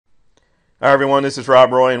Hi everyone, this is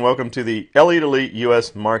Rob Roy and welcome to the Elliott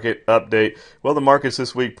U.S. Market Update. Well, the markets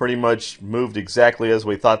this week pretty much moved exactly as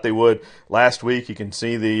we thought they would last week. You can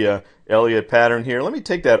see the Elliott pattern here. Let me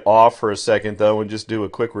take that off for a second though and just do a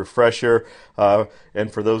quick refresher.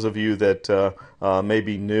 And for those of you that may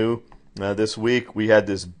be new, this week we had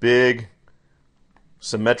this big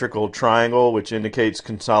symmetrical triangle which indicates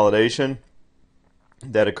consolidation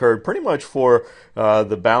that occurred pretty much for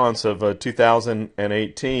the balance of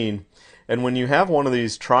 2018. And when you have one of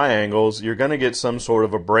these triangles, you're going to get some sort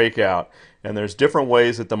of a breakout. And there's different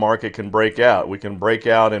ways that the market can break out. We can break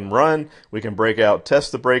out and run, we can break out,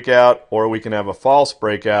 test the breakout, or we can have a false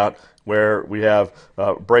breakout where we have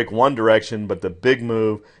break one direction, but the big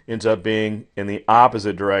move ends up being in the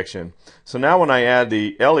opposite direction. So now when I add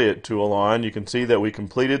the Elliott tool on, you can see that we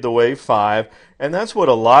completed the wave 5, and that's what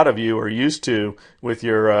a lot of you are used to with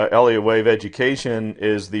your Elliott wave education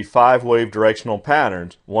is the 5 wave directional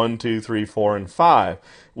patterns, 1, 2, 3, 4, and 5.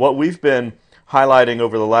 What we've been highlighting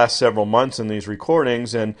over the last several months in these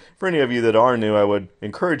recordings, and for any of you that are new, I would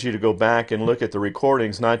encourage you to go back and look at the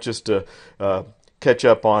recordings, not just to catch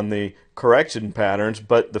up on the correction patterns,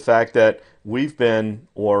 but the fact that we've been,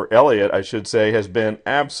 or Elliott I should say, has been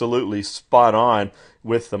absolutely spot on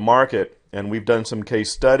with the market. And we've done some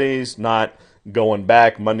case studies, not going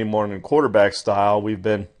back Monday morning quarterback style. We've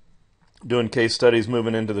been doing case studies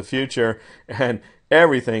moving into the future, and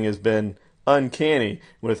everything has been uncanny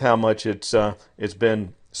with how much it's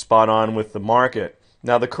been spot on with the market.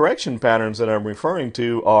 Now the correction patterns that I'm referring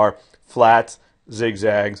to are flats,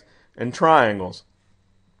 zigzags, and triangles.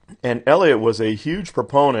 And Elliott was a huge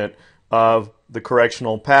proponent of the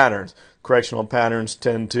correctional patterns. Correctional patterns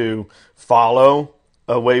tend to follow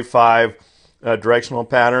a wave 5 directional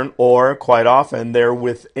pattern, or quite often they're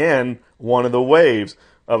within one of the waves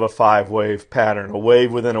of a 5-wave pattern, a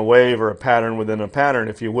wave within a wave, or a pattern within a pattern,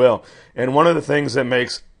 if you will. And one of the things that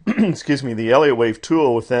makes excuse me, the Elliott wave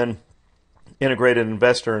tool within Integrated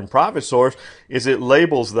Investor and Profit Source is it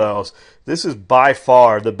labels those. This is by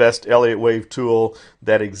far the best Elliott wave tool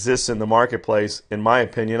that exists in the marketplace, in my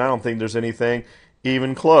opinion. I don't think there's anything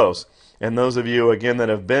even close. And those of you, again, that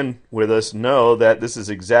have been with us know that this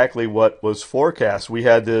is exactly what was forecast. We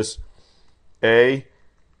had this A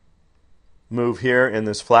move here in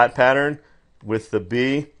this flat pattern with the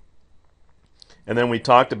B, and then we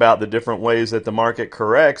talked about the different ways that the market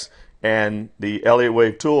corrects, and the Elliott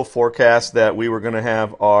wave tool forecast that we were going to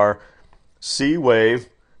have our C wave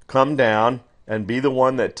come down and be the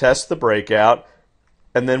one that tests the breakout,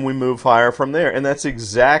 and then we move higher from there. And that's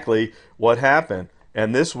exactly what happened.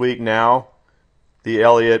 And this week now, the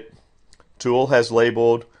Elliott tool has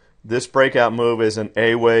labeled this breakout move as an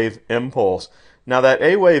A wave impulse. Now that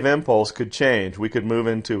A wave impulse could change. We could move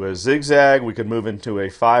into a zigzag, we could move into a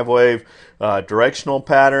 5-wave directional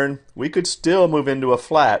pattern, we could still move into a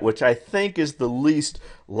flat, which I think is the least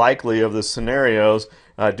likely of the scenarios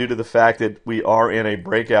due to the fact that we are in a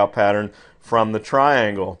breakout pattern from the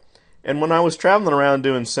triangle. And when I was traveling around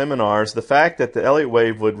doing seminars, the fact that the Elliott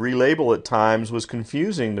wave would relabel at times was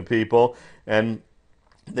confusing to people, and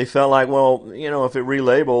they felt like, well, you know, if it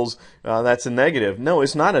relabels, that's a negative. No,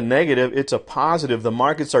 it's not a negative, it's a positive. The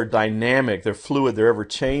markets are dynamic, they're fluid, they're ever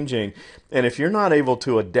changing. And if you're not able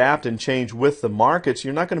to adapt and change with the markets,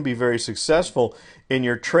 you're not going to be very successful in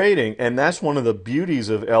your trading. And that's one of the beauties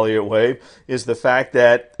of Elliott wave, is the fact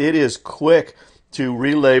that it is quick to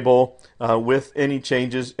relabel with any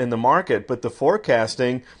changes in the market. But the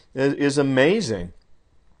forecasting is amazing.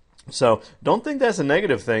 So don't think that's a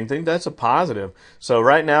negative thing. Think that's a positive. So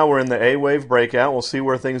right now we're in the A wave breakout. We'll see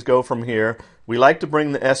where things go from here. We like to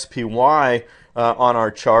bring the SPY on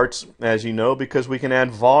our charts, as you know, because we can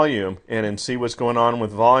add volume in and see what's going on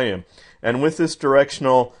with volume. And with this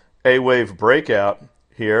directional A wave breakout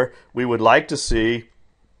here, we would like to see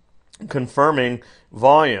confirming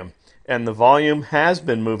volume. And the volume has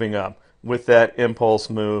been moving up with that impulse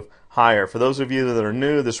move higher. For those of you that are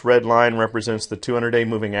new, this red line represents the 200-day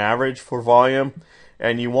moving average for volume,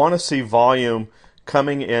 and you want to see volume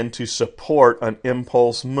coming in to support an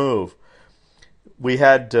impulse move. We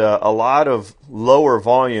had a lot of lower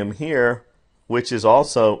volume here, which is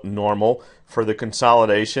also normal for the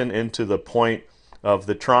consolidation into the point of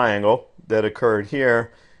the triangle that occurred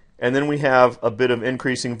here, and then we have a bit of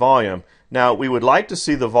increasing volume. Now, we would like to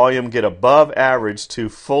see the volume get above average to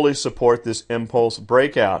fully support this impulse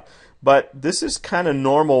breakout. But this is kind of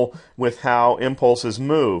normal with how impulses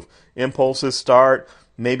move. Impulses start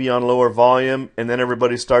maybe on lower volume, and then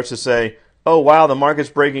everybody starts to say, oh wow, the market's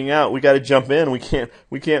breaking out, we got to jump in, we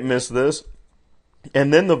can't miss this.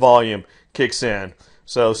 And then the volume kicks in.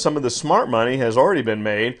 So some of the smart money has already been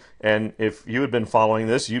made, and if you had been following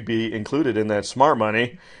this, you'd be included in that smart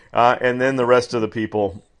money, and then the rest of the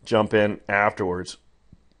people jump in afterwards.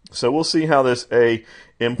 So we'll see how this A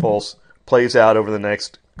impulse plays out over the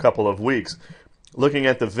next couple of weeks. Looking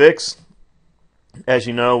at the VIX, as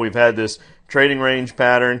you know, we've had this trading range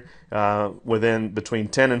pattern within between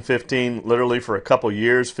 10 and 15, literally for a couple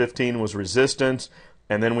years. 15 was resistance,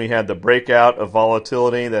 and then we had the breakout of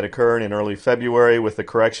volatility that occurred in early February with the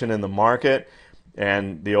correction in the market.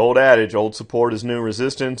 And the old adage, old support is new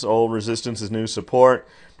resistance, old resistance is new support.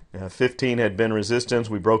 15 had been resistance,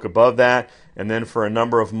 we broke above that, and then for a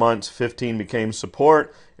number of months 15 became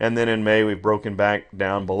support, and then in May we've broken back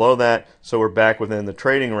down below that, so we're back within the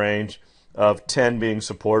trading range of 10 being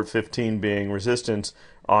support, 15 being resistance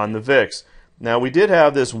on the VIX. Now we did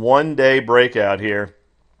have this one-day breakout here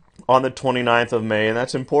on the 29th of May, and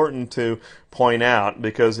that's important to point out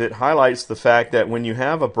because it highlights the fact that when you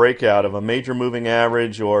have a breakout of a major moving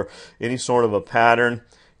average or any sort of a pattern,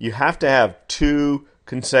 you have to have 2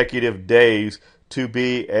 consecutive days to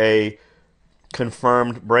be a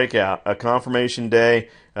confirmed breakout, a confirmation day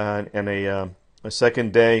and a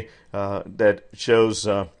second day that shows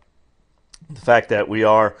the fact that we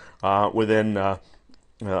are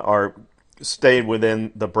stayed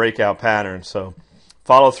within the breakout pattern. So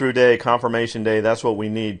follow through day, confirmation day, that's what we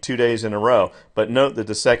need 2 days in a row. But note that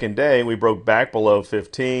the second day we broke back below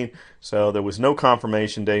 15, so there was no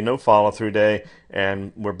confirmation day, no follow through day,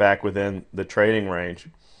 and we're back within the trading range.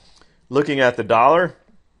 Looking at the dollar,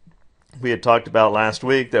 we had talked about last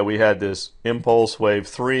week that we had this impulse wave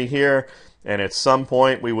 3 here, and at some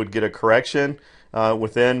point we would get a correction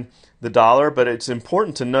within the dollar. But it's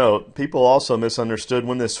important to note, people also misunderstood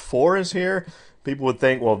when this 4 is here. People would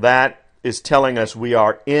think, well, that is telling us we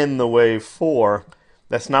are in the wave 4.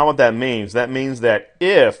 That's not what that means. That means that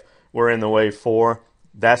if we're in the wave 4,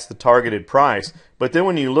 that's the targeted price. But then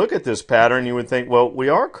when you look at this pattern, you would think, well, we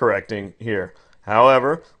are correcting here.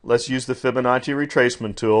 However, let's use the Fibonacci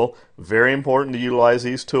retracement tool. Very important to utilize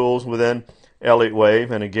these tools within Elliott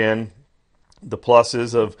Wave. And again, the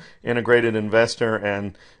pluses of integrated investor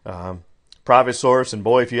and profit source. And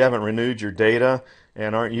boy, if you haven't renewed your data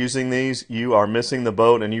and aren't using these, you are missing the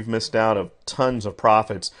boat, and you've missed out of tons of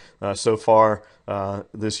profits so far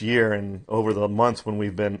this year and over the months when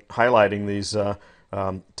we've been highlighting these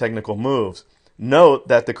technical moves. Note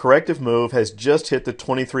that the corrective move has just hit the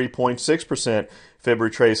 23.6% fib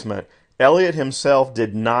retracement. Elliott himself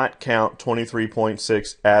did not count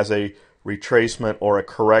 23.6 as a retracement or a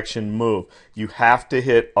correction move. You have to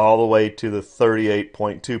hit all the way to the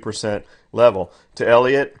 38.2% level. To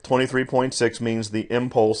Elliott, 23.6 means the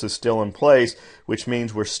impulse is still in place, which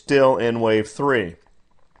means we're still in wave 3.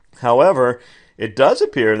 However, it does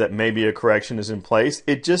appear that maybe a correction is in place.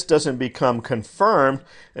 It just doesn't become confirmed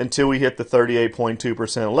until we hit the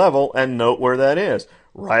 38.2% level, and note where that is,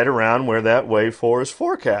 right around where that wave 4 is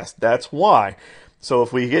forecast. That's why. So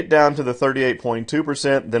if we get down to the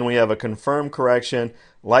 38.2%, then we have a confirmed correction,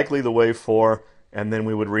 likely the wave 4, and then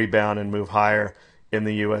we would rebound and move higher in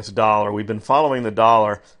the US dollar. We've been following the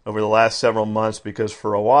dollar over the last several months because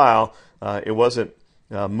for a while it wasn't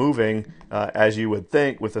moving as you would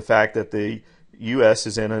think, with the fact that the U.S.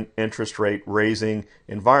 is in an interest rate raising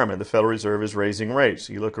environment. The Federal Reserve is raising rates.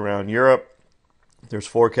 You look around Europe, there's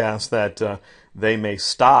forecasts that they may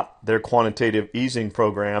stop their quantitative easing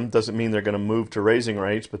program. Doesn't mean they're going to move to raising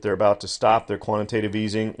rates, but they're about to stop their quantitative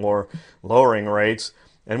easing or lowering rates.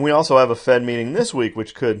 And we also have a Fed meeting this week,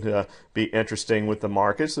 which could be interesting with the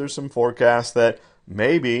markets. There's some forecasts that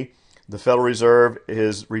maybe the Federal Reserve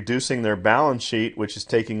is reducing their balance sheet, which is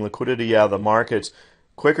taking liquidity out of the markets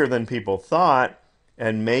quicker than people thought,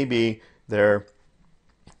 and maybe their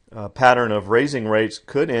pattern of raising rates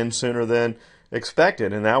could end sooner than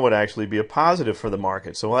expected, and that would actually be a positive for the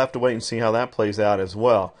market. So we'll have to wait and see how that plays out as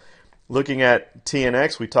well. Looking at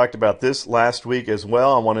TNX, we talked about this last week as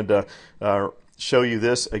well. I wanted to show you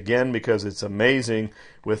this again because it's amazing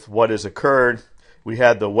with what has occurred. We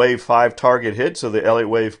had the wave 5 target hit, so the Elliott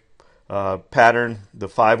wave pattern, the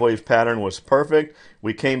 5-wave pattern was perfect.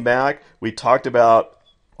 We came back, we talked about,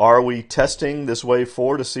 are we testing this wave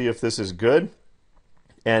 4 to see if this is good?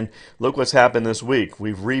 And look what's happened this week.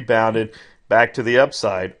 We've rebounded back to the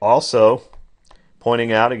upside. Also,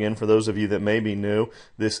 pointing out again for those of you that may be new,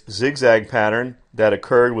 this zigzag pattern that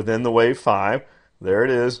occurred within the wave 5. There it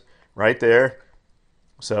is, right there.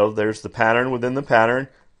 So there's the pattern within the pattern.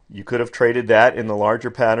 You could have traded that in the larger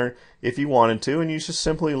pattern if you wanted to, and you just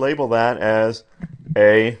simply label that as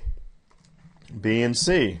A, B, and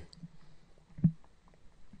C.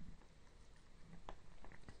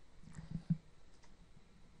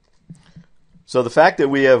 So the fact that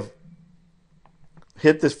we have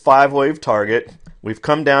hit this 5-wave target, we've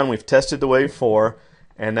come down, we've tested the wave 4,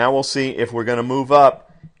 and now we'll see if we're going to move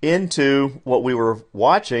up into what we were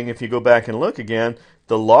watching. If you go back and look again,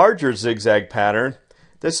 the larger zigzag pattern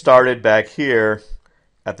that started back here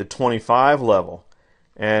at the 25 level.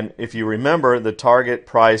 And if you remember, the target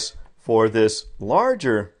price for this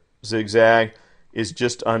larger zigzag is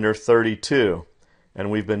just under 32. And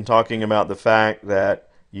we've been talking about the fact that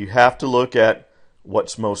you have to look at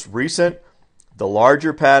what's most recent, the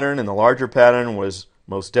larger pattern, and the larger pattern was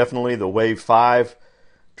most definitely the wave 5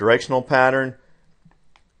 directional pattern.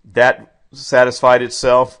 That satisfied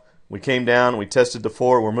itself. We came down, we tested the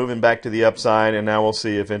 4, we're moving back to the upside, and now we'll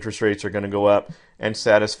see if interest rates are going to go up and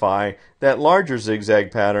satisfy that larger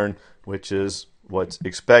zigzag pattern, which is what's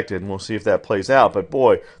expected, and we'll see if that plays out. But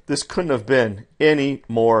boy, this couldn't have been any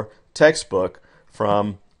more textbook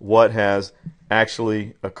from what has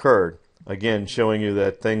actually occurred. Again, showing you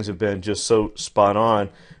that things have been just so spot on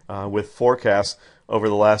with forecasts over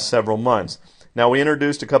the last several months. Now, we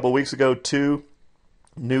introduced a couple weeks ago 2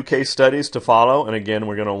 new case studies to follow, and again,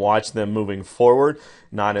 we're going to watch them moving forward,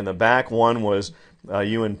 not in the back. One was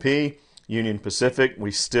UNP, Union Pacific.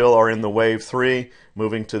 We still are in the wave 3,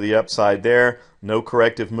 moving to the upside there. No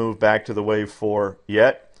corrective move back to the wave 4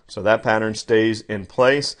 yet, so that pattern stays in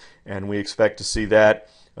place, and we expect to see that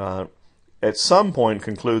at some point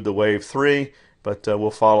conclude the wave 3, but we'll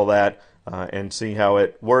follow that and see how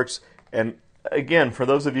it works. And again, for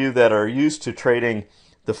those of you that are used to trading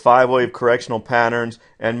the 5-wave correctional patterns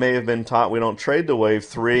and may have been taught we don't trade the wave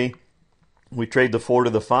 3, we trade the 4 to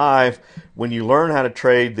the 5. When you learn how to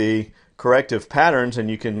trade the corrective patterns, and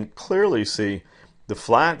you can clearly see the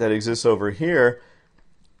flat that exists over here,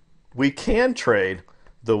 we can trade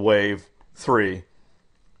the wave 3.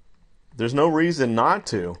 There's no reason not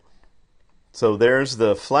to. So there's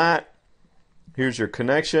the flat, here's your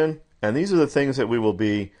connection, and these are the things that we will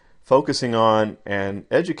be focusing on and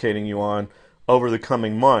educating you on over the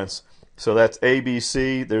coming months. So that's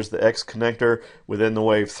ABC, there's the X connector within the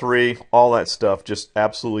wave 3, all that stuff, just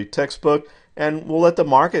absolutely textbook, and we'll let the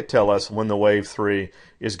market tell us when the wave 3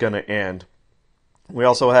 is going to end. We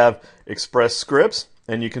also have Express Scripts,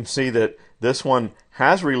 and you can see that this one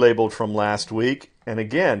has relabeled from last week, and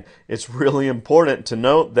again, it's really important to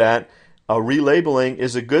note that relabeling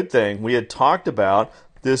is a good thing. We had talked about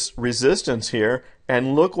this resistance here,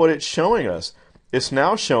 and look what it's showing us. It's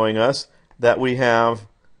now showing us that we have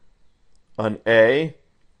an A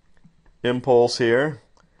impulse here,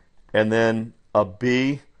 and then a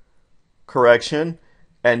B correction,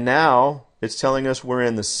 and now it's telling us we're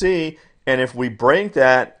in the C, and if we break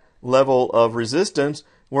that level of resistance,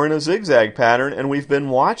 we're in a zigzag pattern, and we've been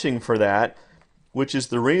watching for that, which is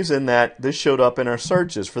the reason that this showed up in our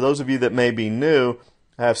searches. For those of you that may be new,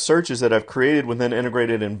 I have searches that I've created within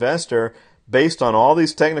Integrated Investor based on all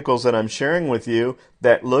these technicals that I'm sharing with you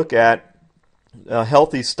that look at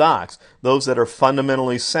healthy stocks, those that are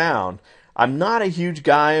fundamentally sound. I'm not a huge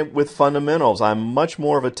guy with fundamentals. I'm much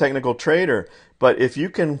more of a technical trader. But if you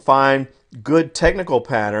can find good technical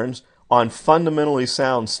patterns on fundamentally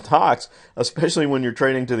sound stocks, especially when you're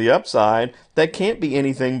trading to the upside, that can't be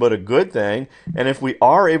anything but a good thing. And if we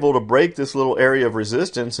are able to break this little area of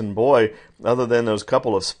resistance, and boy, other than those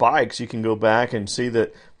couple of spikes, you can go back and see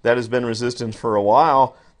that that has been resistance for a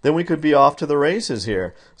while, then we could be off to the races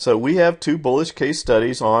here. So we have 2 bullish case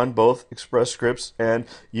studies on both Express Scripts and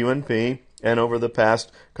UNP, and over the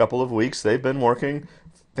past couple of weeks, they've been working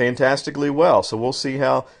fantastically well. So we'll see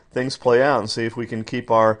how things play out and see if we can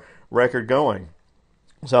keep our record going.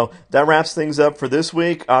 So that wraps things up for this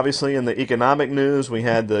week. Obviously, in the economic news, we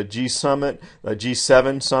had the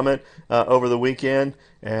G7 summit over the weekend,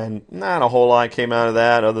 and not a whole lot came out of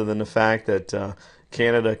that other than the fact that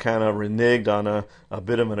Canada kind of reneged on a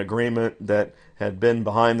bit of an agreement that had been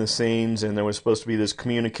behind the scenes, and there was supposed to be this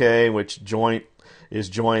communique, which is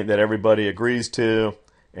joint that everybody agrees to,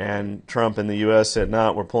 and Trump and the U.S. said,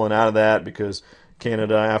 no, we're pulling out of that because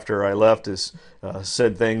Canada, after I left, has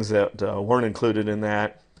said things that weren't included in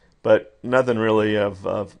that, but nothing really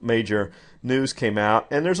of major news came out.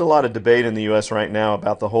 And there's a lot of debate in the U.S. right now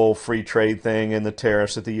about the whole free trade thing and the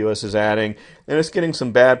tariffs that the U.S. is adding, and it's getting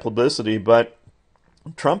some bad publicity, but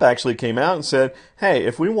Trump actually came out and said, hey,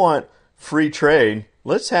 if we want free trade,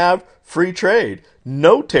 let's have free trade.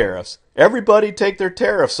 No tariffs. Everybody take their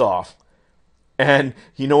tariffs off. And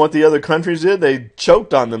you know what the other countries did? They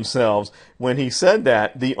choked on themselves when he said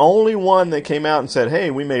that. The only one that came out and said, hey,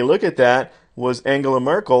 we may look at that was Angela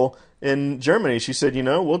Merkel in Germany. She said,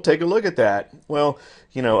 we'll take a look at that. Well,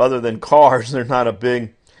 other than cars, they're not a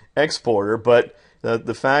big exporter, but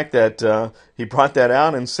the fact that he brought that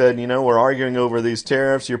out and said, we're arguing over these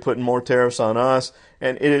tariffs, you're putting more tariffs on us.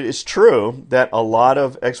 And it is true that a lot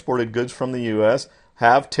of exported goods from the U.S.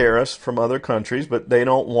 have tariffs from other countries, but they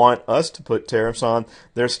don't want us to put tariffs on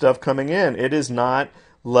their stuff coming in. It is not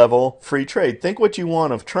level free trade. Think what you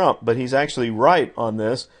want of Trump, but he's actually right on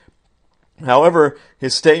this. However,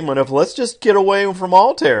 his statement of let's just get away from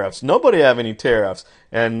all tariffs, nobody have any tariffs,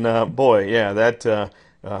 and that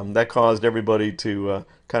caused everybody to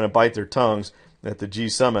kind of bite their tongues at the G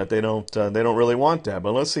summit. They don't really want that,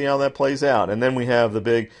 but let's see how that plays out. And then we have the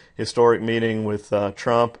big historic meeting with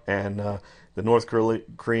Trump and the North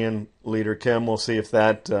Korean leader Kim. We'll see if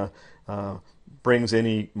that brings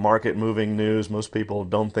any market-moving news. Most people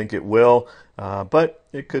don't think it will, but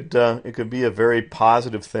it could be a very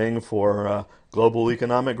positive thing for global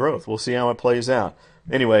economic growth. We'll see how it plays out.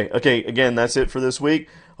 Anyway, okay, again, that's it for this week.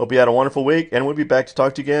 Hope you had a wonderful week, and we'll be back to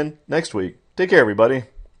talk to you again next week. Take care, everybody.